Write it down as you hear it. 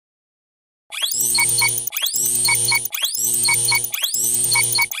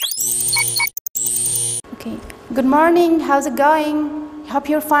Good morning, how's it going? Hope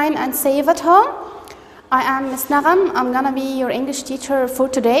you're fine and safe at home. I am Miss Nagam. I'm gonna be your English teacher for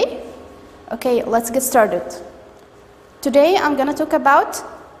today. Okay, let's get started. Today I'm gonna talk about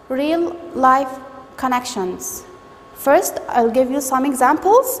real life connections. First, I'll give you some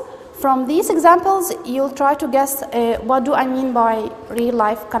examples. From these examples, you'll try to guess what do I mean by real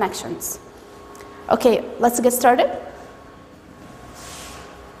life connections. Okay, let's get started.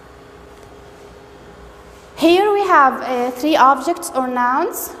 Here we have three objects or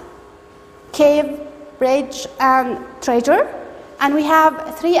nouns: cave, bridge, and treasure. And we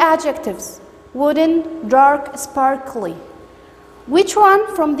have three adjectives: wooden, dark, sparkly. Which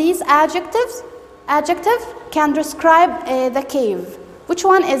one from these adjectives can describe the cave? Which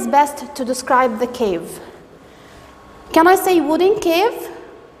one is best to describe the cave? Can I say wooden cave,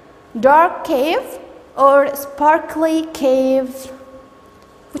 dark cave, or sparkly cave?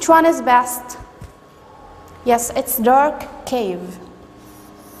 Which one is best? Yes, it's dark cave.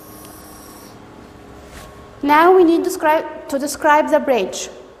 Now we need to describe the bridge.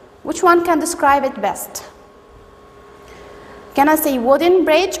 Which one can describe it best? Can I say wooden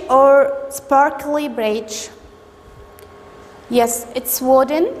bridge or sparkly bridge? Yes, it's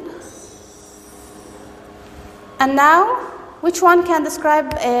wooden. And now, which one can describe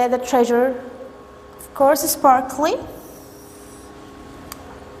the treasure? Of course, sparkly.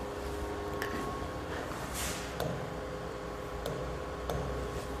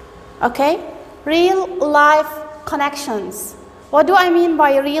 Okay, real life connections. What do I mean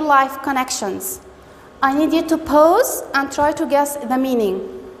by real life connections? I need you to pause and try to guess the meaning.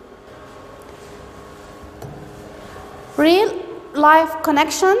 Real life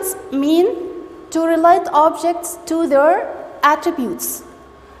connections mean to relate objects to their attributes.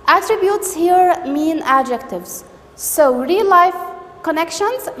 Attributes here mean adjectives. So real life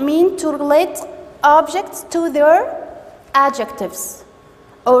connections mean to relate objects to their adjectives,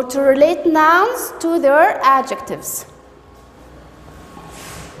 or to relate nouns to their adjectives.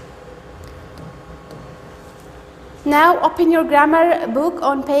 Now open your grammar book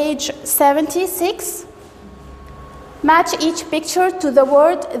on page 76. Match each picture to the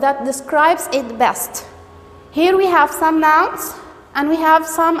word that describes it best. Here we have some nouns and we have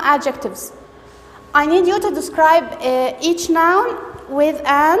some adjectives. I need you to describe each noun with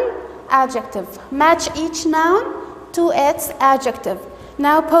an adjective. Match each noun to its adjective.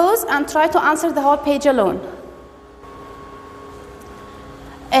 Now pause and try to answer the whole page alone.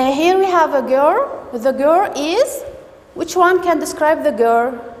 Here we have a girl. The girl is, which one can describe the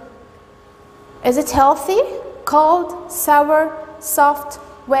girl? Is it healthy, cold, sour, soft,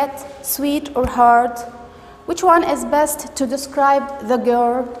 wet, sweet, or hard? Which one is best to describe the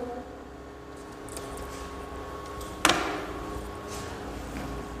girl?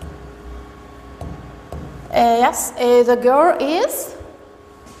 Yes, the girl is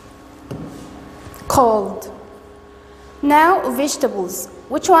cold. Now, vegetables.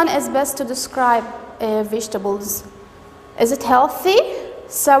 Which one is best to describe vegetables? Is it healthy,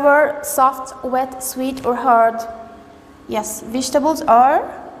 sour, soft, wet, sweet, or hard? Yes, vegetables are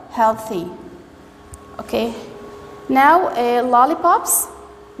healthy. Okay. Now, lollipops.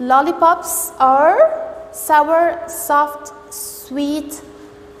 Lollipops are sour, soft, sweet,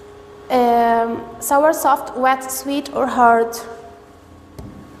 sour, soft, wet, sweet, or hard?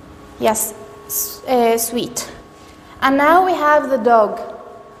 Yes, sweet. And now we have the dog.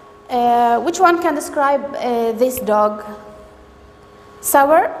 Which one can describe this dog?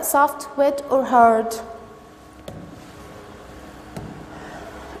 Sour, soft, wet, or hard?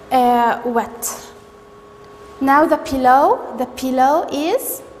 Wet. Now the pillow. The pillow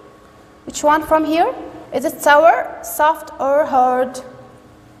is, which one from here? Is it sour, soft, or hard?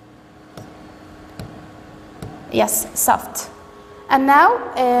 Yes, soft. And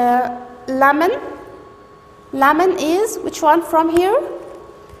now lemon. Lemon is, which one from here?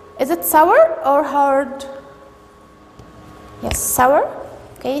 Is it sour or hard? Yes, sour.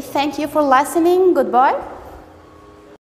 Okay, thank you for listening. Goodbye.